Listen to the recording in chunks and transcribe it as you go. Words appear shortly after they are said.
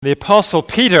The Apostle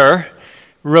Peter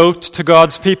wrote to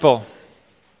God's people,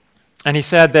 and he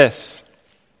said this: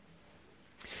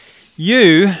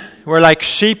 "You were like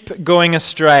sheep going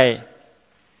astray,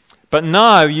 but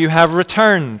now you have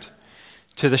returned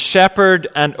to the shepherd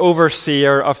and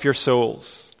overseer of your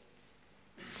souls."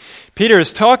 Peter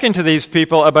is talking to these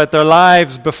people about their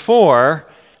lives before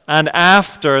and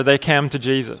after they came to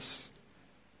Jesus.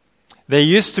 They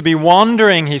used to be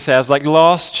wandering, he says, like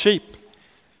lost sheep.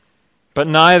 But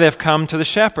now they've come to the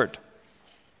shepherd.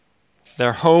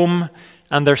 They're home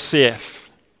and they're safe.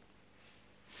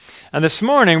 And this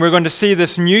morning we're going to see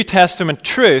this New Testament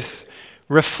truth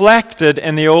reflected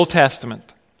in the Old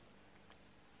Testament.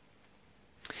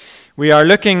 We are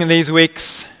looking these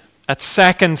weeks at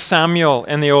 2 Samuel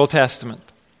in the Old Testament.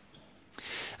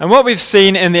 And what we've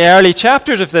seen in the early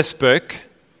chapters of this book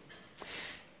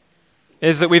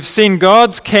is that we've seen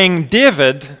God's king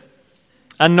David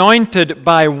anointed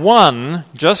by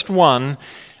just one,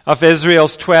 of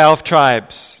Israel's 12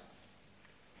 tribes.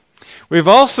 We've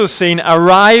also seen a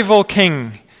rival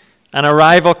king and a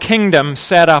rival kingdom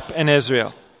set up in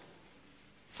Israel.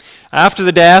 After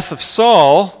the death of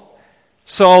Saul,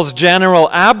 Saul's general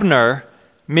Abner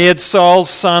made Saul's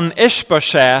son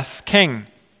Ishbosheth king.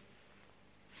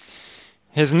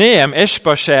 His name,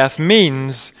 Ishbosheth,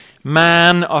 means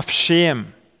man of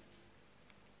shame.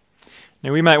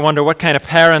 Now, we might wonder what kind of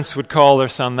parents would call their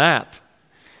son that.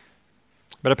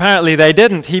 But apparently they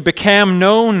didn't. He became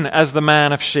known as the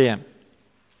man of shame.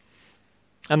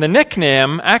 And the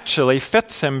nickname actually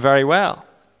fits him very well.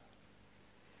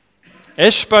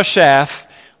 Ishbosheth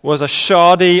was a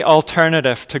shoddy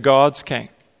alternative to God's king.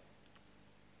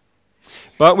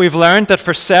 But we've learned that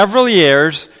for several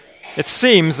years, it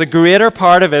seems the greater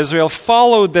part of Israel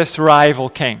followed this rival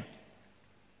king.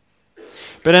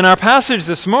 But in our passage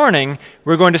this morning,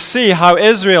 we're going to see how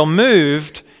Israel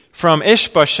moved from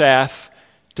Ishbosheth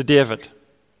to David.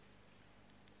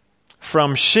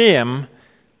 From shame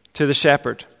to the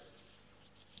shepherd.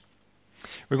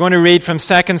 We're going to read from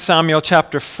 2 Samuel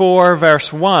chapter 4,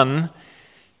 verse 1,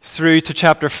 through to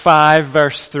chapter 5,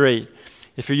 verse 3.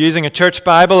 If you're using a church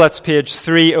Bible, that's page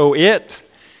 308,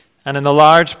 and in the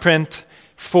large print,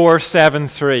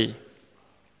 473.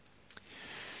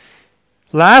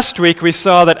 Last week we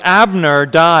saw that Abner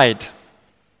died.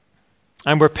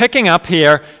 And we're picking up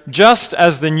here just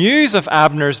as the news of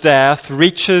Abner's death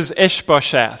reaches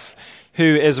Ishbosheth, who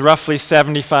is roughly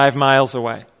 75 miles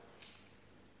away.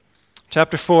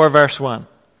 Chapter 4, verse 1.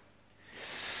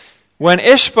 When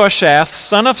Ishbosheth,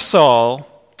 son of Saul,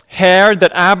 heard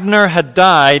that Abner had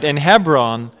died in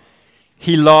Hebron,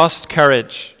 he lost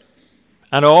courage,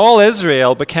 and all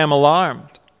Israel became alarmed.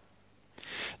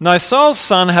 Now Saul's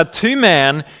son had two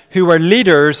men who were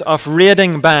leaders of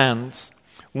raiding bands.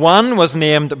 One was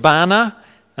named Baanah,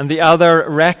 and the other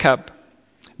Rechab.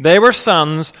 They were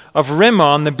sons of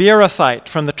Rimmon the Beerothite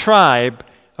from the tribe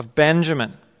of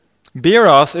Benjamin.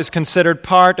 Beeroth is considered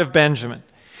part of Benjamin,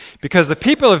 because the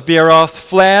people of Beeroth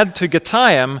fled to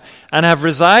Gittaim and have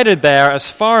resided there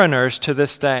as foreigners to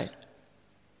this day.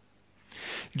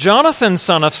 Jonathan,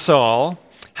 son of Saul,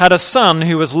 had a son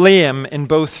who was lame in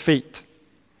both feet.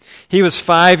 He was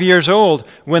 5 years old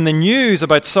when the news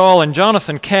about Saul and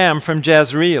Jonathan came from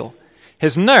Jezreel.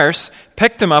 His nurse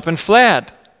picked him up and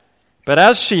fled. But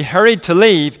as she hurried to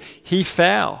leave, he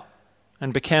fell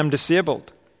and became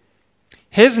disabled.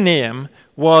 His name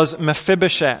was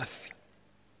Mephibosheth.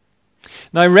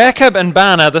 Now Rechab and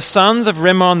Baanah, the sons of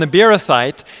Rimmon the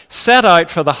Beerothite, set out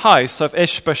for the house of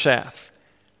Ishbosheth.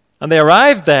 And they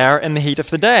arrived there in the heat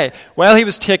of the day, while he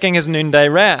was taking his noonday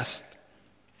rest.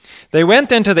 They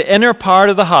went into the inner part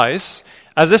of the house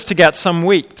as if to get some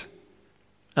wheat,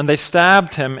 and they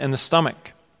stabbed him in the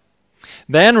stomach.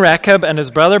 Then Rechab and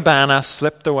his brother Baanah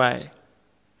slipped away.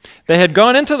 They had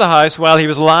gone into the house while he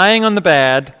was lying on the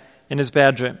bed in his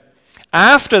bedroom.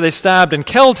 After they stabbed and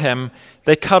killed him,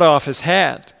 they cut off his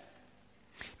head.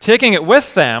 Taking it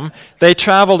with them, they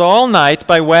traveled all night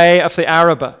by way of the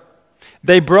Arabah.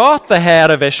 They brought the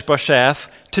head of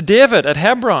Ishbosheth to David at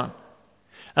Hebron,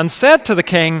 and said to the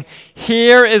king,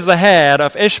 "Here is the head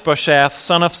of Ishbosheth,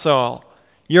 son of Saul,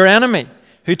 your enemy,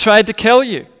 who tried to kill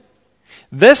you.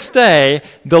 This day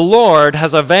the Lord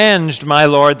has avenged my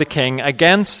lord the king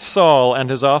against Saul and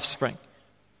his offspring."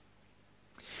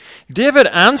 David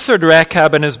answered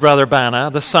Rechab and his brother Baanah,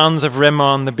 the sons of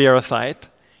Rimmon the Beerothite,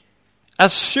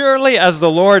 "As surely as the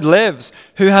Lord lives,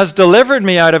 who has delivered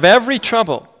me out of every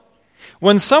trouble,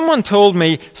 when someone told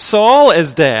me Saul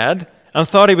is dead, and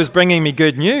thought he was bringing me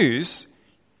good news,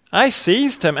 I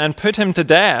seized him and put him to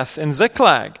death in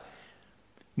Ziklag.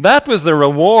 That was the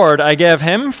reward I gave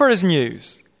him for his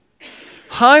news.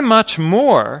 how much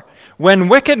more, when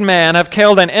wicked men have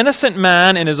killed an innocent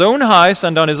man in his own house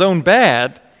and on his own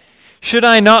bed, should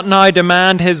I not now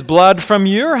demand his blood from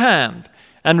your hand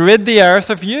and rid the earth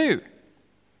of you?"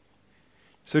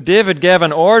 So David gave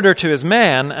an order to his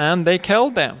men, and they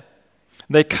killed them.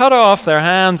 They cut off their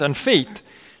hands and feet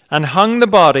and hung the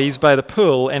bodies by the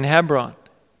pool in Hebron.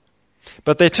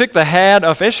 But they took the head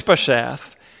of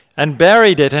Ishbosheth and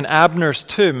buried it in Abner's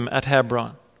tomb at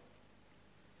Hebron.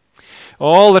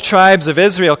 All the tribes of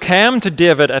Israel came to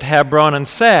David at Hebron and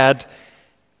said,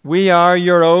 "We are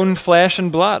your own flesh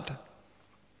and blood.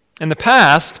 In the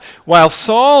past, while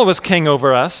Saul was king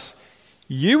over us,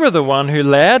 you were the one who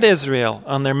led Israel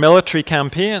on their military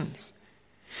campaigns.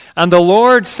 And the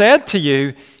Lord said to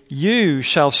you, 'You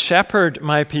shall shepherd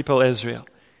my people Israel,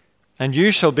 and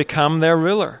you shall become their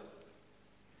ruler.'"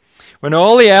 When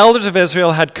all the elders of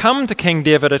Israel had come to King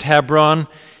David at Hebron,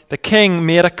 the king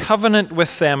made a covenant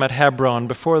with them at Hebron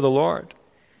before the Lord,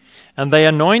 and they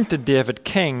anointed David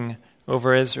king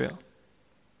over Israel.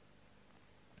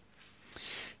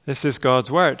 This is God's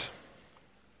word.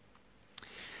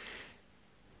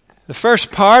 The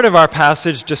first part of our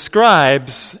passage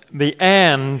describes the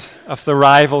end of the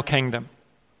rival kingdom.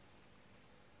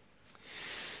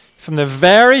 From the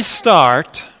very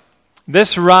start,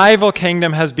 this rival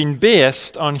kingdom has been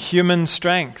based on human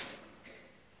strength.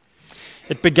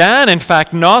 It began, in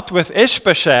fact, not with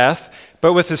Ishbosheth,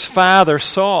 but with his father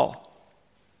Saul.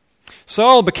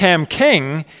 Saul became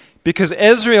king because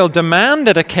Israel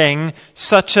demanded a king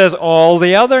such as all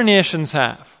the other nations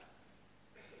have.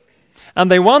 And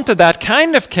they wanted that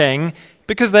kind of king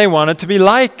because they wanted to be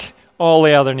like all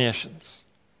the other nations.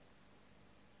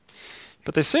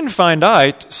 But they soon found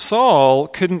out Saul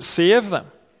couldn't save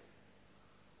them.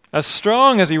 As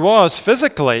strong as he was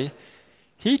physically,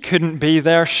 he couldn't be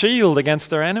their shield against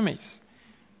their enemies.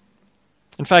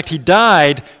 In fact, he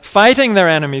died fighting their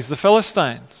enemies, the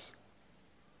Philistines.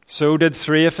 So did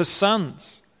 3 of his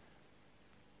sons.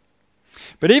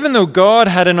 But even though God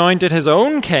had anointed his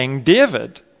own king,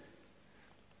 David,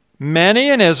 many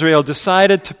in Israel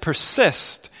decided to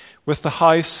persist with the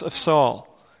house of Saul.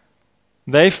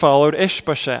 They followed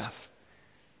Ishbosheth.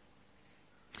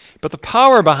 But the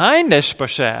power behind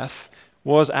Ishbosheth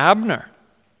was Abner.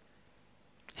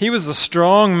 He was the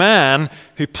strong man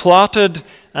who plotted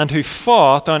and who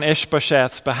fought on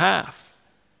Ishbosheth's behalf.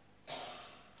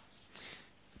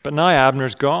 But now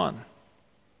Abner's gone.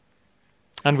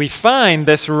 And we find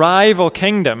this rival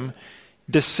kingdom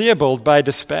disabled by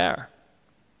despair.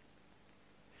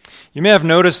 You may have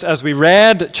noticed as we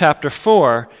read chapter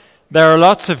 4, there are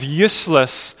lots of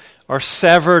useless or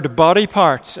severed body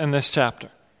parts in this chapter.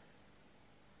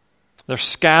 They're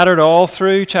scattered all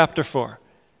through chapter 4.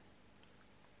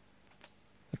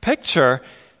 The picture,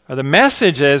 or the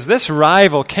message is, this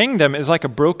rival kingdom is like a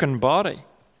broken body.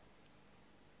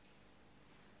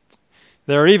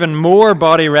 There are even more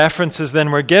body references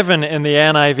than were given in the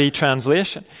NIV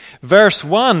translation. Verse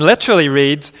 1 literally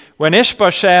reads, "When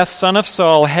Ishbosheth, son of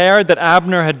Saul, heard that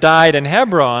Abner had died in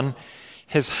Hebron,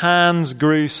 his hands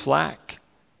grew slack."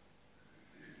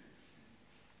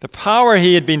 The power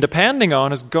he had been depending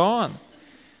on is gone.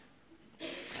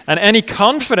 And any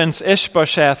confidence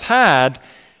Ishbosheth had,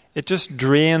 it just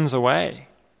drains away.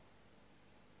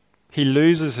 He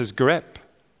loses his grip.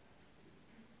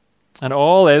 And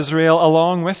all Israel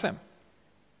along with him.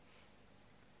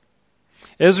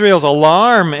 Israel's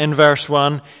alarm in verse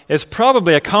 1 is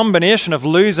probably a combination of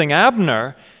losing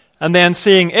Abner and then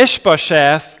seeing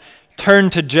Ishbosheth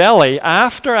turn to jelly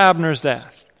after Abner's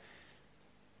death.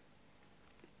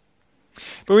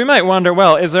 But we might wonder,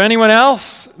 well, is there anyone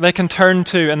else they can turn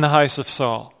to in the house of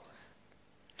Saul?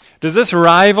 Does this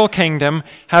rival kingdom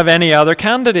have any other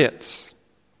candidates?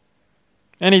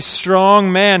 Any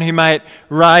strong men who might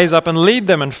rise up and lead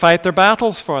them and fight their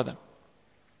battles for them?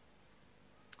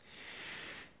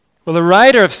 Well, the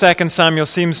writer of 2 Samuel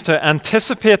seems to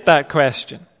anticipate that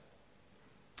question.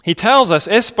 He tells us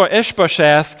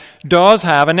Ishbosheth does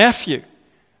have a nephew,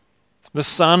 the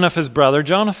son of his brother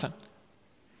Jonathan.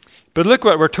 But look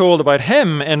what we're told about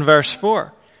him in verse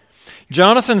 4.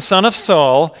 "Jonathan, son of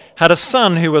Saul, had a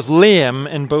son who was lame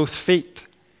in both feet.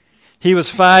 He was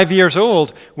 5 years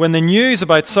old when the news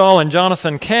about Saul and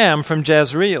Jonathan came from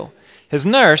Jezreel. His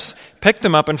nurse picked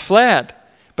him up and fled.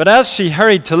 But as she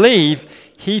hurried to leave,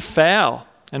 he fell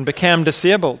and became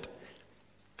disabled.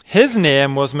 His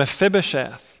name was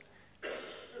Mephibosheth."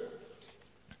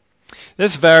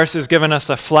 This verse is giving us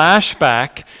a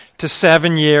flashback to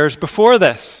 7 years before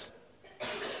this,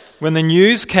 when the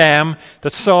news came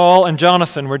that Saul and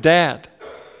Jonathan were dead.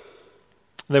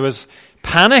 There was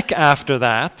panic after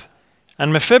that,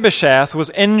 and Mephibosheth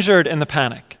was injured in the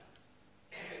panic.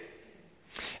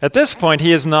 At this point,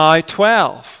 he is now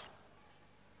 12.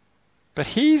 But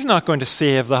he's not going to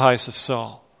save the house of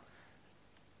Saul.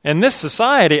 In this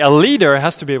society, a leader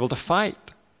has to be able to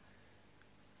fight.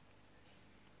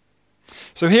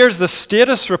 So here's the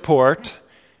status report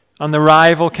on the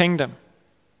rival kingdom.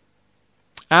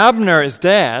 Abner is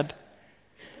dead.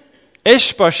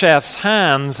 Ishbosheth's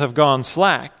hands have gone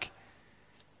slack.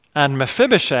 And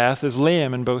Mephibosheth is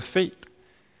lame in both feet.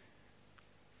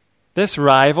 This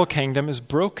rival kingdom is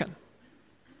broken.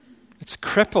 It's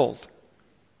crippled.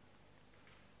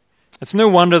 It's no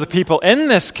wonder the people in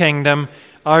this kingdom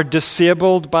are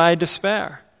disabled by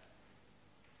despair.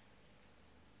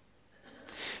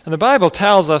 And the Bible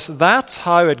tells us that's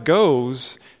how it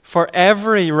goes for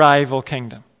every rival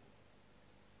kingdom.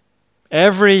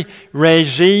 Every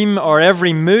regime or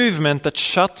every movement that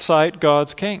shuts out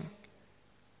God's king.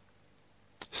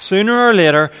 Sooner or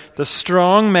later, the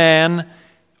strong men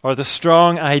or the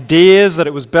strong ideas that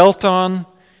it was built on,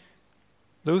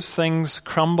 those things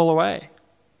crumble away.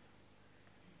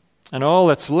 And all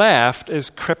that's left is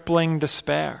crippling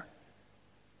despair.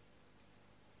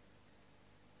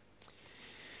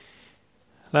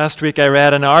 Last week I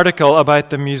read an article about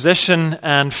the musician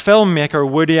and filmmaker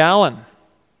Woody Allen.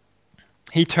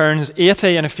 He turns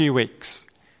 80 in a few weeks.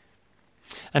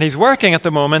 And he's working at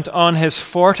the moment on his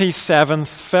 47th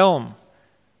film.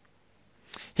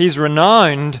 He's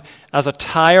renowned as a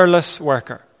tireless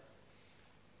worker.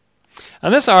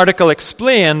 And this article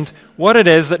explained what it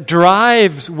is that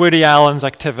drives Woody Allen's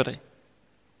activity.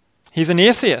 He's an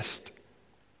atheist.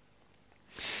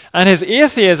 And his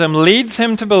atheism leads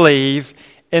him to believe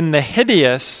in the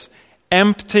hideous,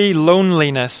 empty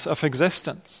loneliness of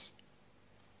existence.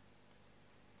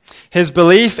 His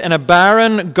belief in a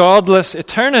barren, godless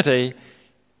eternity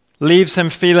leaves him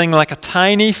feeling like a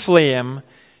tiny flame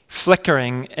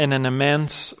flickering in an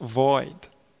immense void.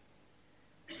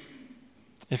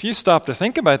 If you stop to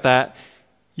think about that,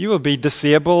 you will be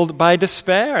disabled by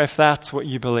despair if that's what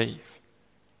you believe.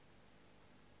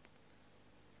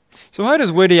 So how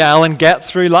does Woody Allen get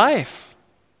through life?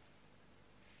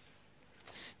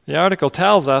 The article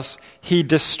tells us he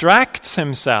distracts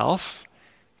himself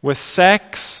with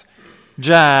sex,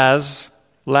 jazz,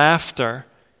 laughter,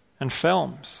 and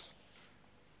films.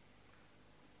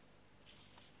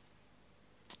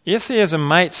 Atheism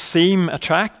might seem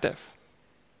attractive.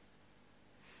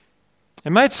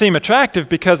 It might seem attractive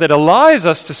because it allows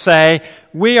us to say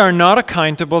we are not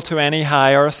accountable to any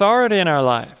higher authority in our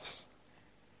lives.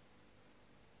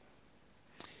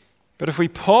 But if we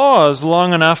pause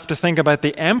long enough to think about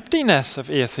the emptiness of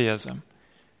atheism,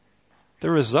 the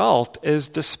result is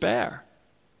despair.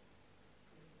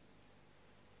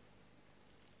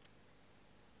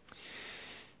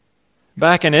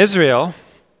 Back in Israel,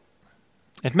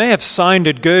 it may have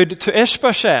sounded good to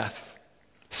Ishbosheth,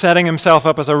 setting himself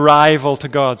up as a rival to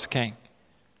God's king.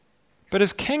 But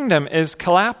his kingdom is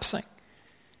collapsing.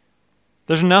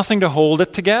 There's nothing to hold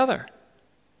it together.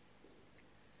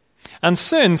 And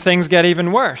soon things get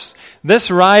even worse. This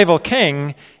rival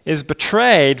king is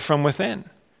betrayed from within.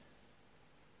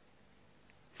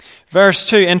 Verse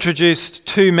 2 introduced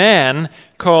two men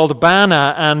called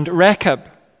Baanah and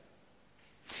Rechab.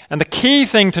 And the key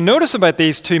thing to notice about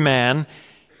these two men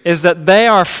is that they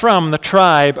are from the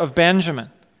tribe of Benjamin,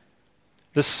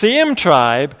 the same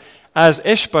tribe as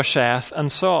Ishbosheth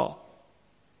and Saul.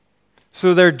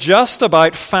 So they're just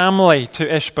about family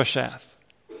to Ishbosheth.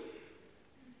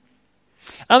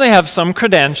 And they have some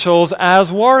credentials as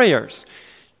warriors.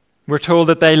 We're told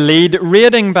that they lead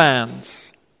raiding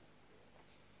bands.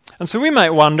 And so we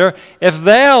might wonder if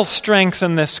they'll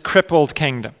strengthen this crippled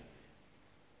kingdom.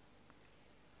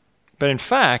 But in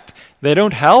fact, they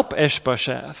don't help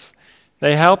Ishbosheth.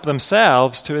 They help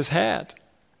themselves to his head.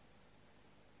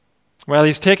 While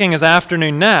he's taking his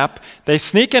afternoon nap, they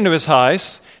sneak into his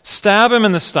house, stab him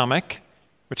in the stomach,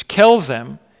 which kills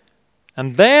him,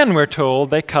 and then we're told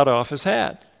they cut off his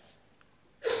head.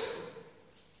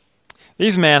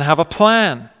 These men have a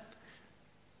plan.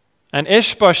 And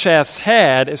Ishbosheth's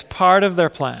head is part of their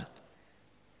plan.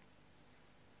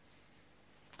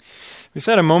 We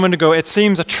said a moment ago, it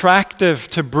seems attractive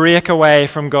to break away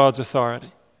from God's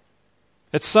authority.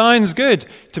 It sounds good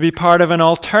to be part of an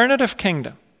alternative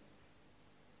kingdom.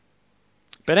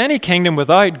 But any kingdom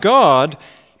without God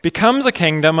becomes a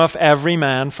kingdom of every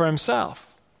man for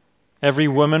himself, every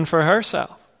woman for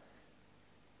herself.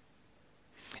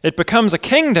 It becomes a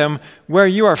kingdom where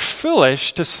you are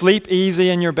foolish to sleep easy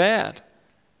in your bed,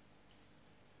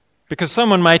 because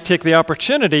someone might take the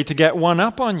opportunity to get one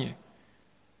up on you.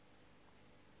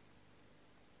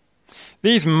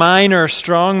 These minor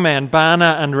strongmen,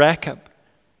 Baanah and Rechab,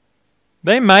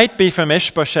 they might be from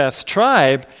Ishbosheth's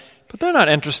tribe, but they're not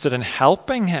interested in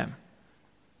helping him.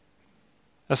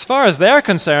 As far as they're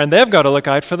concerned, they've got to look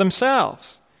out for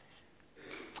themselves.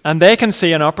 And they can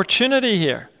see an opportunity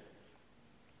here.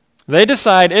 They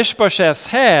decide Ishbosheth's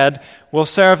head will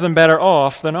serve them better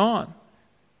off than on.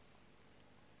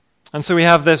 And so we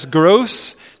have this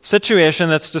gross situation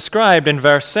that's described in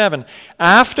verse 7.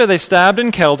 After they stabbed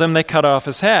and killed him, they cut off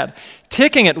his head.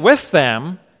 Taking it with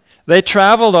them, they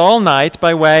traveled all night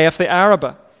by way of the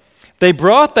Arabah. They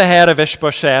brought the head of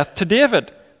Ishbosheth to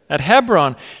David at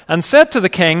Hebron and said to the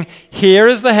king, "Here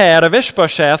is the head of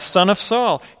Ishbosheth, son of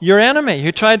Saul, your enemy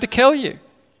who tried to kill you.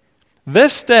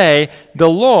 This day the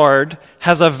Lord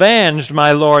has avenged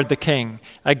my lord the king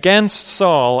against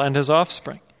Saul and his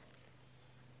offspring."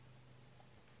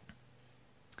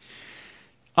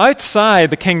 Outside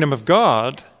the kingdom of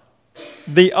God,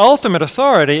 the ultimate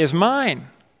authority is mine,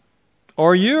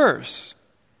 or yours,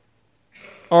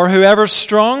 or whoever's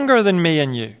stronger than me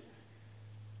and you.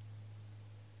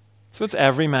 So it's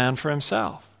every man for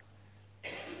himself.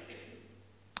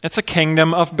 It's a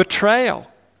kingdom of betrayal.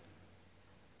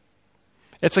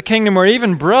 It's a kingdom where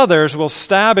even brothers will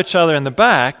stab each other in the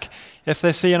back if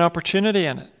they see an opportunity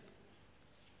in it.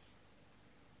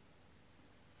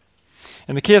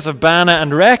 In the case of Baanah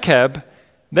and Rechab,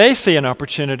 they see an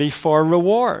opportunity for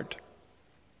reward.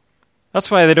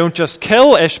 That's why they don't just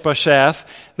kill Ishbosheth,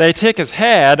 they take his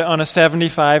head on a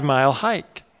 75-mile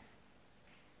hike.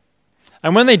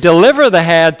 And when they deliver the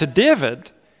head to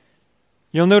David,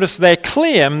 you'll notice they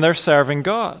claim they're serving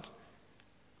God.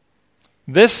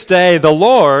 This day the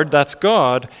Lord, that's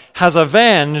God, has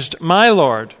avenged my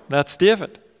Lord, that's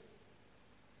David.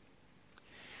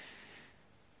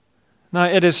 Now,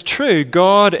 it is true,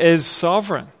 God is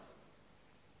sovereign.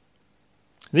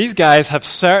 These guys have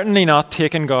certainly not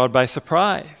taken God by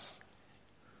surprise.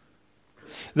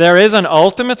 There is an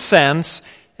ultimate sense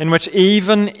in which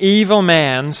even evil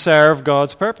men serve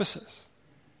God's purposes.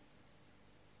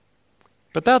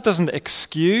 But that doesn't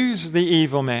excuse the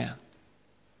evil men.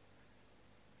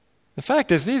 The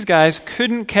fact is, these guys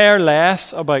couldn't care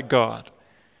less about God.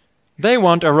 They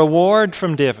want a reward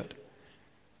from David.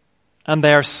 And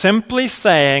they are simply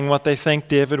saying what they think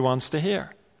David wants to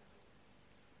hear.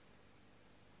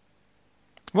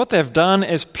 What they've done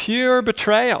is pure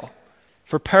betrayal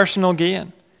for personal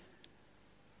gain.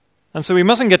 And so we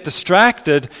mustn't get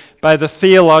distracted by the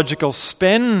theological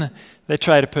spin they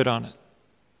try to put on it.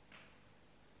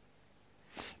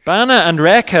 Baanah and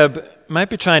Rechab might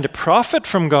be trying to profit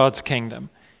from God's kingdom,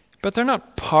 but they're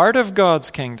not part of God's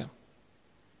kingdom.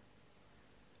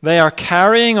 They are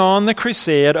carrying on the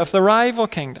crusade of the rival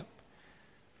kingdom,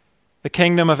 the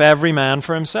kingdom of every man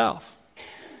for himself.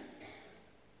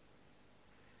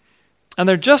 And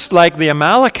they're just like the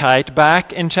Amalekite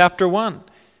back in chapter 1.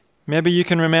 Maybe you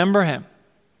can remember him.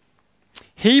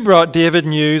 He brought David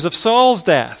news of Saul's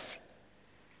death.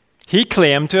 He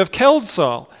claimed to have killed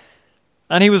Saul,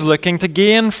 and he was looking to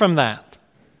gain from that.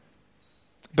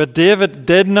 But David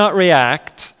did not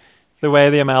react the way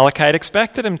the Amalekite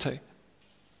expected him to.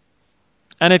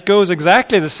 And it goes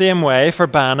exactly the same way for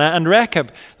Baanah and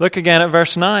Rechab. Look again at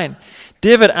verse 9.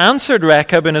 David answered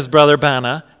Rechab and his brother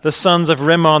Baanah, the sons of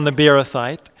Rimmon the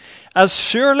Beerothite, "As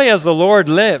surely as the Lord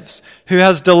lives, who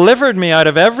has delivered me out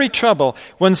of every trouble,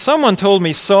 when someone told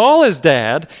me Saul is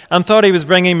dead and thought he was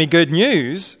bringing me good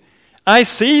news, I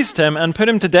seized him and put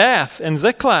him to death in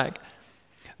Ziklag.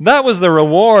 That was the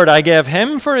reward I gave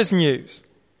him for his news.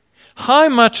 How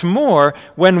much more,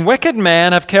 when wicked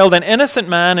men have killed an innocent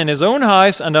man in his own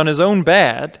house and on his own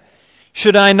bed,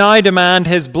 should I now demand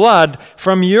his blood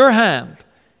from your hand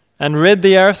and rid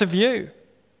the earth of you?"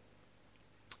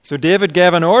 So David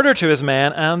gave an order to his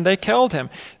men, and they killed him.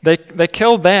 They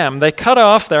killed them. They cut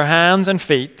off their hands and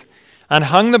feet and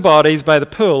hung the bodies by the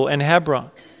pool in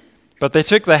Hebron. But they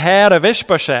took the head of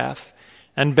Ishbosheth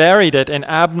and buried it in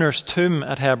Abner's tomb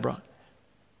at Hebron.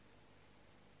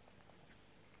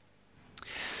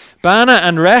 Baanah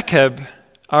and Rechab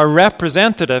are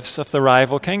representatives of the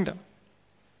rival kingdom.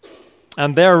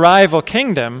 And their rival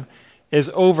kingdom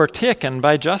is overtaken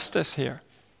by justice here.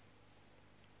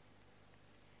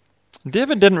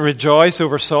 David didn't rejoice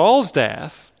over Saul's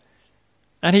death,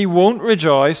 and he won't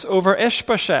rejoice over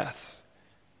Ishbosheth's.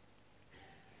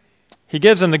 He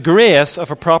gives him the grace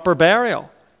of a proper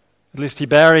burial. At least he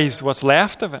buries what's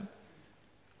left of him.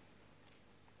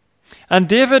 And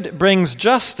David brings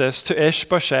justice to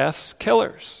Ishbosheth's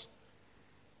killers.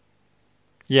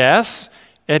 Yes,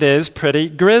 it is pretty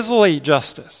grisly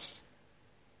justice,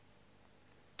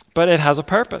 but it has a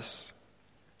purpose.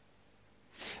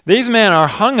 These men are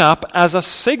hung up as a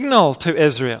signal to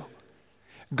Israel.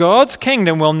 God's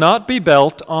kingdom will not be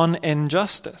built on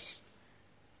injustice.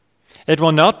 It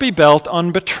will not be built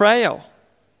on betrayal.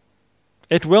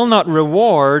 It will not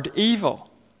reward evil.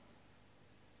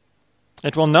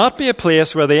 It will not be a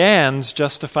place where the ends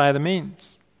justify the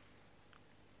means.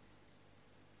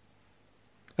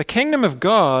 The kingdom of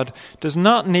God does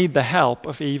not need the help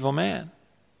of evil men.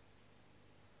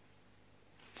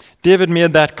 David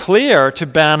made that clear to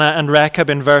Baanah and Rechab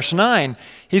in verse 9.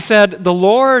 He said, "The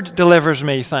Lord delivers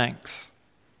me, thanks.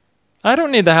 I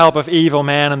don't need the help of evil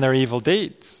men and their evil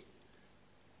deeds.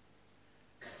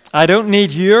 I don't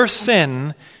need your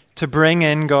sin to bring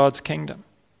in God's kingdom."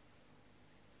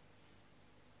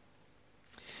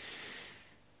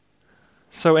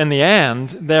 So in the end,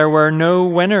 there were no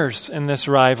winners in this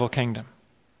rival kingdom.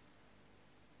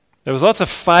 There was lots of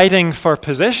fighting for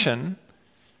position,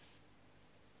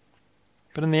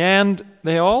 but in the end,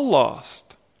 they all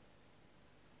lost.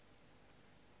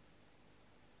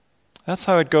 That's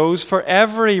how it goes for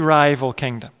every rival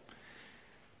kingdom.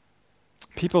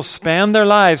 People spend their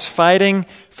lives fighting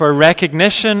for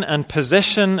recognition and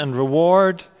position and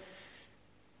reward.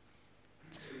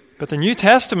 But the New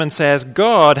Testament says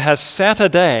God has set a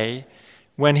day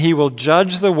when he will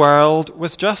judge the world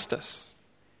with justice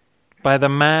by the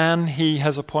man he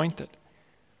has appointed.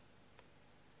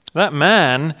 That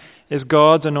man is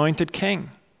God's anointed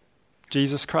king,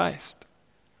 Jesus Christ.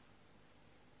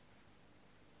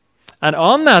 And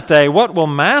on that day, what will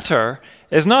matter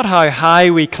is not how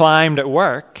high we climbed at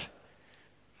work,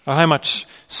 or how much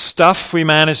stuff we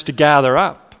managed to gather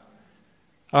up,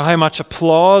 or how much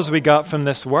applause we got from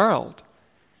this world.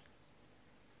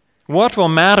 What will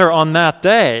matter on that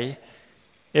day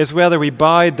is whether we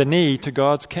bowed the knee to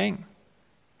God's King.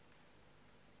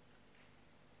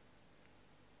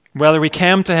 Whether we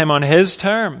came to him on his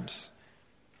terms,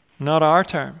 not our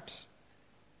terms.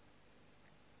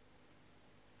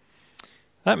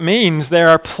 That means there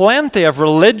are plenty of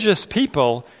religious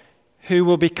people who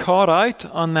will be caught out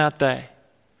on that day,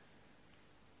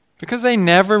 because they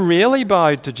never really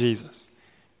bowed to Jesus.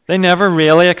 They never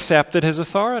really accepted his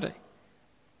authority.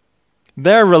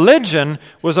 Their religion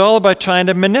was all about trying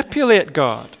to manipulate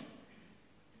God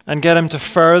and get him to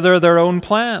further their own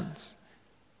plans.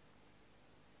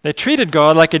 They treated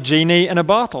God like a genie in a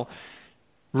bottle.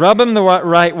 Rub him the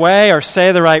right way or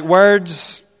say the right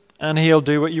words, and he'll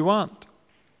do what you want.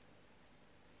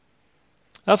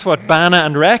 That's what Baanah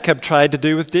and Rechab tried to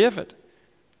do with David.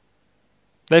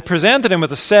 They presented him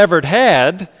with a severed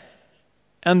head,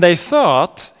 and they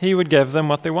thought he would give them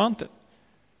what they wanted.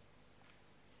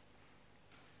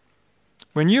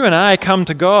 When you and I come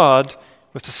to God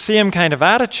with the same kind of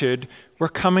attitude, we're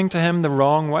coming to him the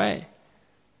wrong way.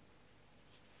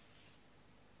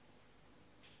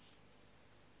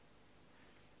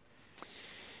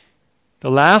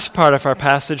 The last part of our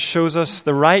passage shows us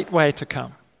the right way to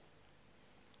come.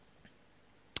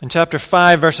 In chapter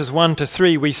 5, verses 1 to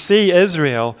 3, we see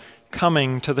Israel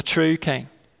coming to the true king.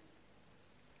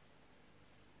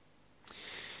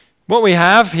 What we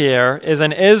have here is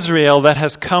an Israel that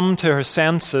has come to her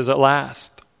senses at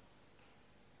last.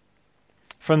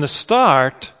 From the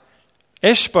start,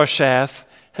 Ishbosheth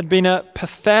had been a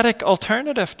pathetic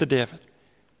alternative to David.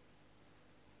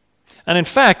 And in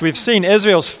fact, we've seen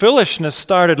Israel's foolishness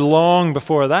started long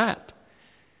before that.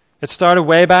 It started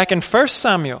way back in 1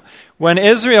 Samuel, when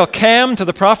Israel came to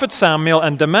the prophet Samuel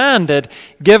and demanded,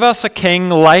 "Give us a king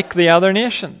like the other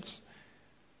nations,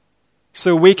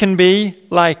 so we can be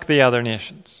like the other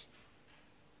nations."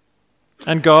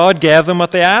 And God gave them what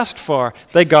they asked for.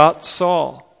 They got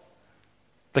Saul,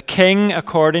 the king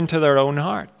according to their own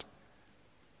heart.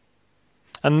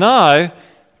 And now,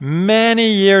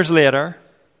 many years later,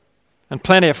 and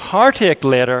plenty of heartache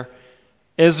later,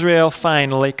 Israel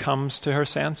finally comes to her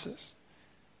senses.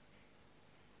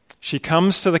 She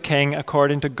comes to the king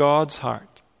according to God's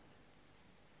heart.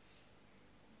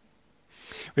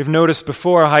 We've noticed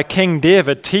before how King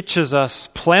David teaches us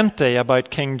plenty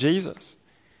about King Jesus.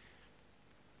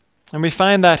 And we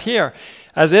find that here.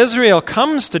 As Israel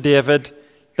comes to David,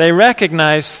 they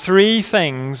recognize three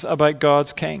things about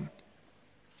God's king.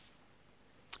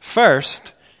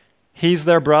 First, he's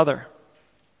their brother.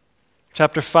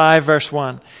 Chapter 5, verse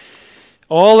 1.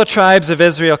 All the tribes of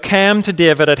Israel came to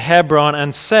David at Hebron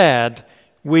and said,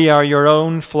 "We are your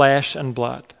own flesh and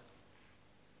blood."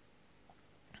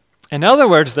 In other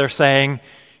words, they're saying,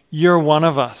 "You're one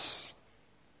of us.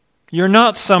 You're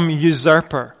not some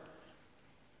usurper.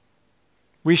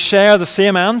 We share the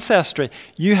same ancestry.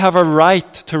 You have a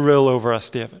right to rule over us,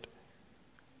 David."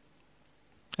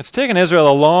 It's taken Israel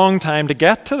a long time to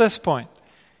get to this point.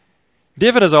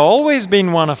 David has always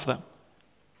been one of them.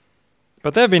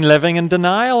 But they've been living in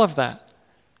denial of that.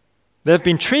 They've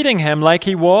been treating him like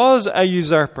he was a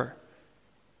usurper.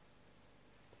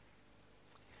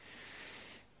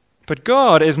 But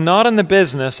God is not in the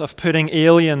business of putting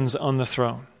aliens on the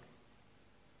throne.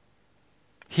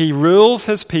 He rules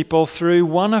his people through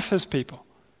one of his people.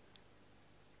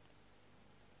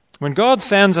 When God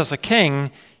sends us a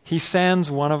king, he sends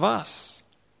one of us.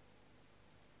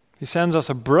 He sends us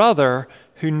a brother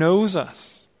who knows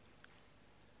us.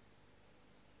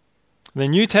 The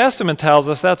New Testament tells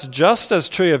us that's just as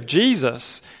true of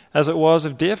Jesus as it was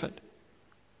of David.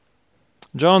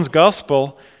 John's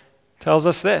Gospel tells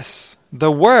us this: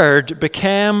 the Word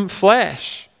became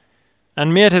flesh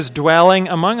and made his dwelling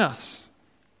among us.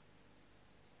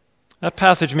 That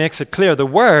passage makes it clear the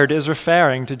Word is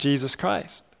referring to Jesus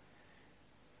Christ.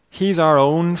 He's our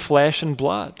own flesh and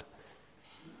blood.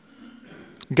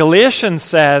 Galatians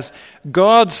says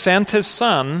God sent his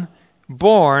Son,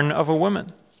 born of a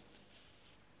woman.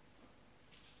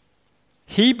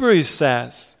 Hebrews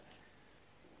says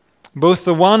both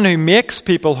the one who makes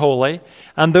people holy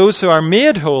and those who are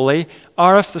made holy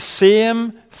are of the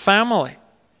same family.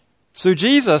 So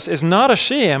Jesus is not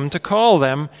ashamed to call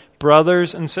them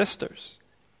brothers and sisters.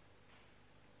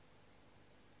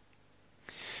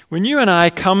 When you and I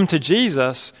come to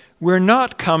Jesus, we're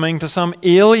not coming to some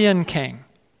alien king,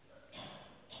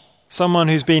 someone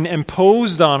who's been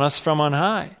imposed on us from on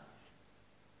high.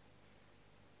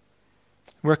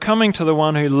 We're coming to the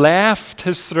one who left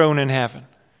his throne in heaven,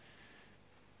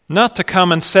 not to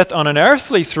come and sit on an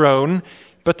earthly throne,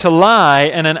 but to lie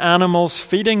in an animal's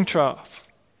feeding trough,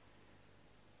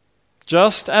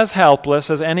 just as helpless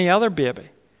as any other baby,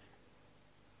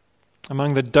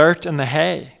 among the dirt and the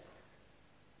hay.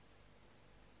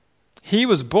 He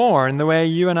was born the way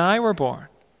you and I were born.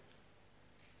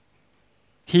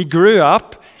 He grew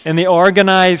up in the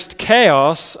organized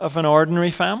chaos of an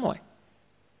ordinary family.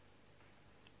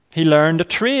 He learned a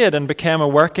trade and became a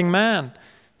working man.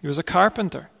 He was a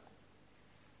carpenter.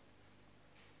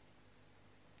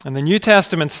 And the New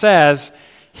Testament says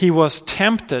he was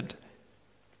tempted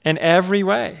in every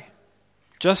way,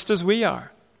 just as we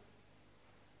are.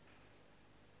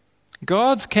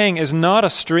 God's king is not a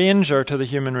stranger to the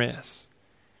human race.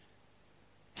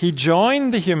 He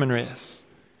joined the human race.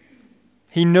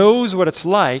 He knows what it's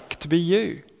like to be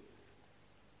you.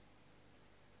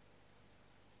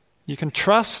 You can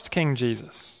trust King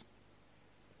Jesus.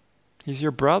 He's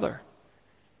your brother.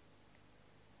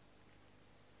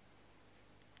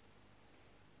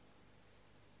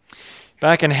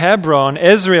 Back in Hebron,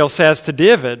 Israel says to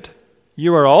David,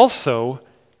 "You are also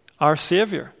our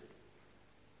Savior."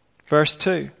 Verse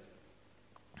 2.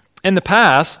 In the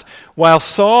past, while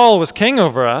Saul was king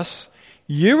over us,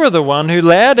 you were the one who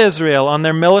led Israel on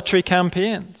their military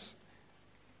campaigns.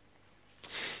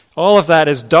 All of that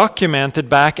is documented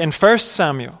back in 1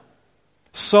 Samuel.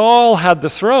 Saul had the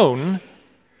throne,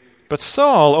 but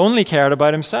Saul only cared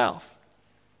about himself.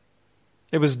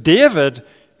 It was David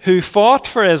who fought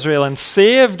for Israel and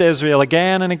saved Israel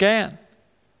again and again.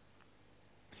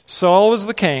 Saul was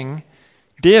the king,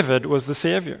 David was the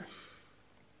Savior.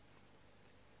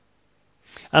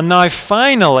 And now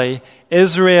finally,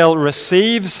 Israel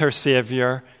receives her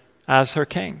Savior as her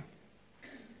king.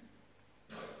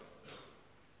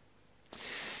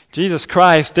 Jesus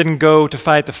Christ didn't go to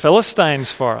fight the Philistines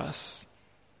for us.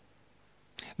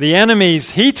 The enemies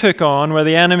he took on were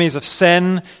the enemies of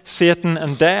sin, Satan,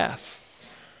 and death.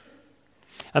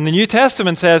 And the New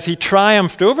Testament says he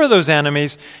triumphed over those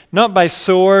enemies not by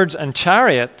swords and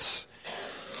chariots,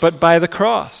 but by the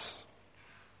cross.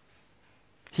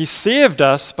 He saved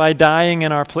us by dying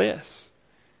in our place,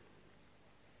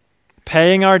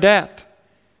 paying our debt,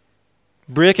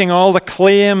 breaking all the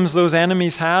claims those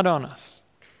enemies had on us.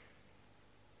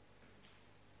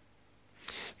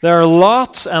 There are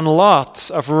lots and lots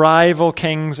of rival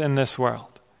kings in this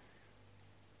world.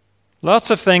 Lots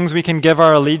of things we can give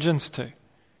our allegiance to.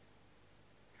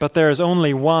 But there is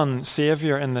only one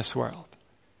Savior in this world.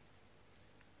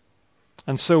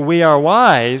 And so we are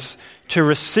wise to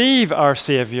receive our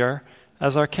Savior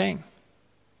as our King.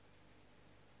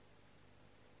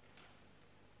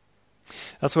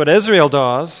 That's what Israel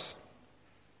does.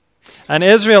 And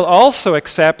Israel also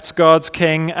accepts God's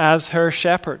King as her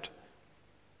shepherd.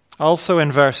 Also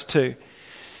in verse 2,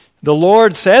 the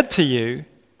Lord said to you,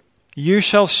 "You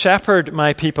shall shepherd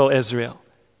my people Israel,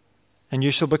 and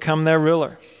you shall become their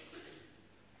ruler."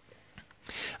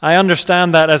 I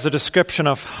understand that as a description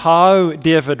of how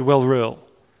David will rule.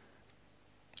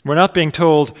 We're not being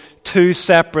told two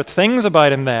separate things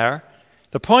about him there.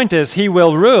 The point is, he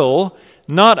will rule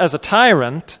not as a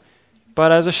tyrant,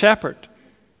 but as a shepherd.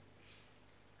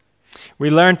 We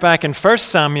learned back in 1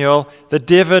 Samuel that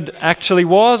David actually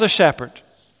was a shepherd.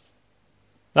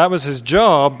 That was his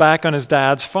job back on his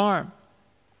dad's farm.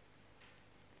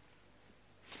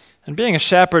 And being a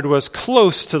shepherd was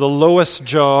close to the lowest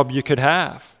job you could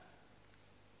have.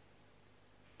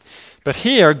 But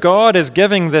here, God is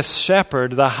giving this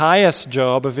shepherd the highest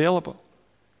job available.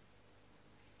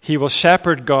 He will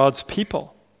shepherd God's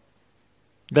people.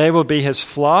 They will be his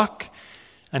flock,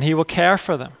 and he will care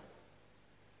for them.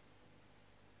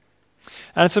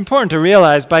 And it's important to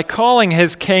realize, by calling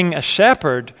his king a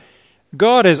shepherd,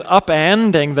 God is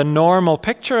upending the normal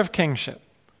picture of kingship.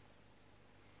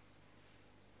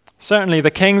 Certainly,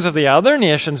 the kings of the other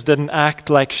nations didn't act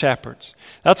like shepherds.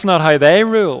 That's not how they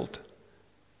ruled.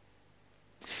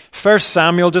 1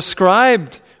 Samuel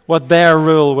described what their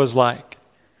rule was like.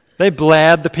 They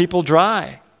bled the people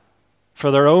dry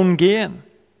for their own gain.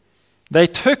 They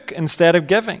took instead of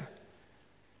giving.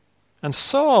 And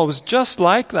Saul was just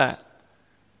like that.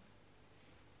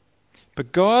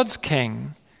 But God's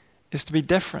king is to be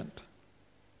different.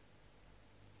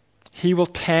 He will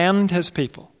tend his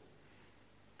people.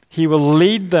 He will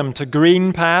lead them to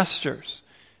green pastures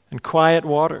and quiet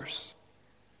waters.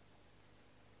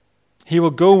 He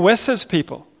will go with his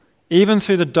people, even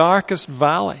through the darkest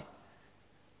valley.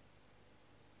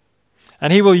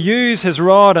 And he will use his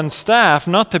rod and staff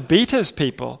not to beat his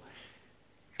people,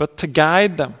 but to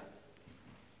guide them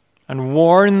and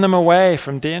warn them away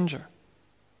from danger.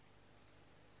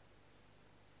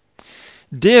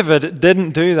 David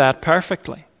didn't do that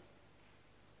perfectly.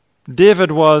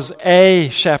 David was a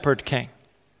shepherd king.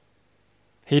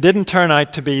 He didn't turn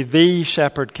out to be the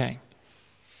shepherd king.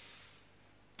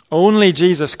 Only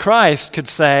Jesus Christ could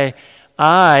say,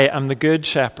 I am the good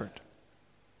shepherd.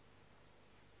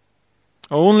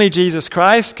 Only Jesus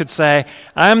Christ could say,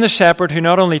 I am the shepherd who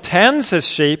not only tends his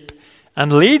sheep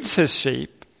and leads his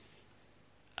sheep,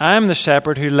 I am the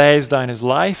shepherd who lays down his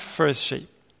life for his sheep.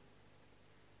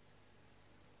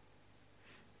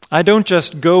 I don't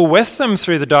just go with them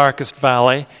through the darkest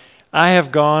valley. I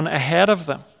have gone ahead of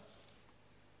them.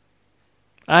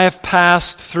 I have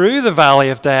passed through the valley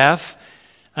of death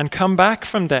and come back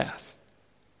from death,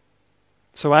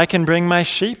 so I can bring my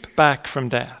sheep back from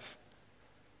death.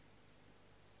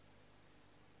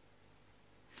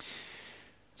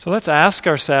 So let's ask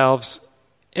ourselves,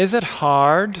 is it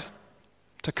hard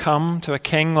to come to a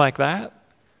king like that?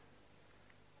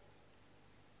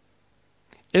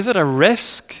 Is it a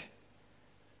risk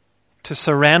to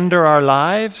surrender our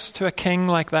lives to a king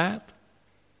like that?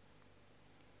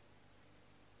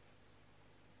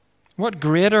 What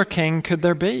greater king could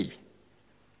there be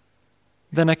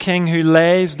than a king who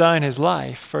lays down his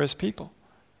life for his people?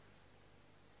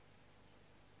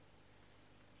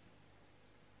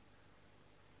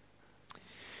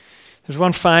 There's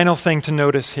one final thing to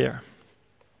notice here.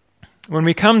 When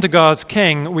we come to God's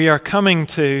king, we are coming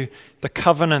to the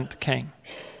covenant king.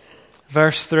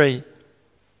 Verse 3.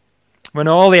 When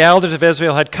all the elders of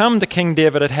Israel had come to King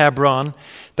David at Hebron,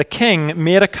 the king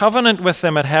made a covenant with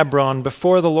them at Hebron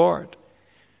before the Lord,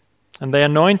 and they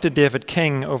anointed David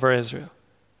king over Israel.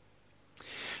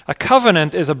 A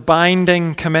covenant is a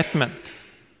binding commitment.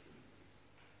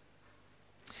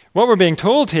 What we're being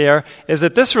told here is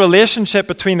that this relationship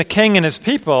between the king and his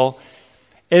people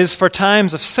is for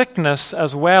times of sickness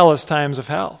as well as times of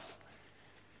health.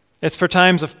 It's for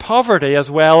times of poverty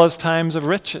as well as times of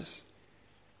riches.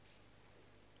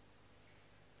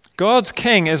 God's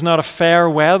king is not a fair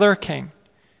weather king.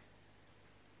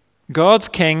 God's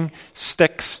king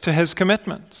sticks to his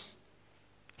commitments.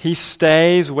 He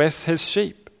stays with his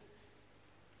sheep.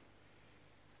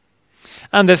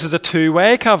 And this is a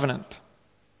two-way covenant.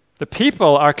 The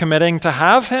people are committing to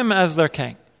have him as their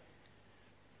king,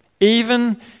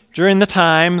 even during the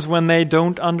times when they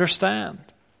don't understand.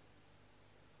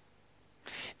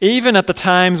 Even at the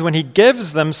times when he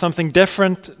gives them something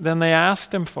different than they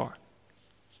asked him for.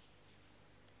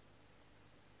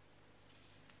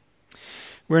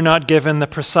 We're not given the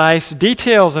precise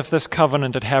details of this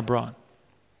covenant at Hebron.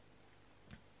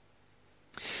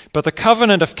 But the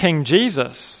covenant of King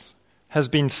Jesus has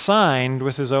been signed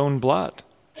with his own blood.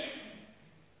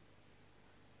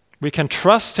 We can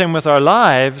trust him with our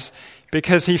lives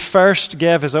because he first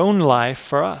gave his own life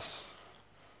for us.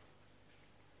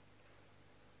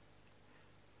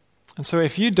 And so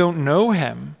if you don't know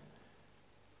him,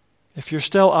 if you're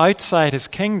still outside his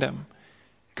kingdom,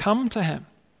 come to him.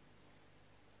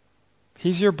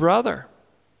 He's your brother.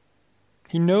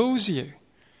 He knows you.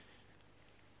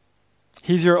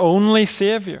 He's your only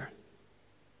Savior.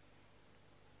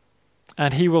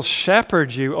 And he will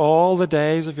shepherd you all the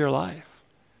days of your life.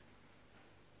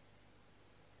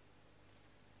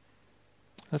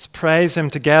 Let's praise him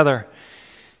together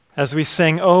as we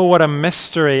sing, "Oh, what a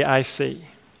mystery I see."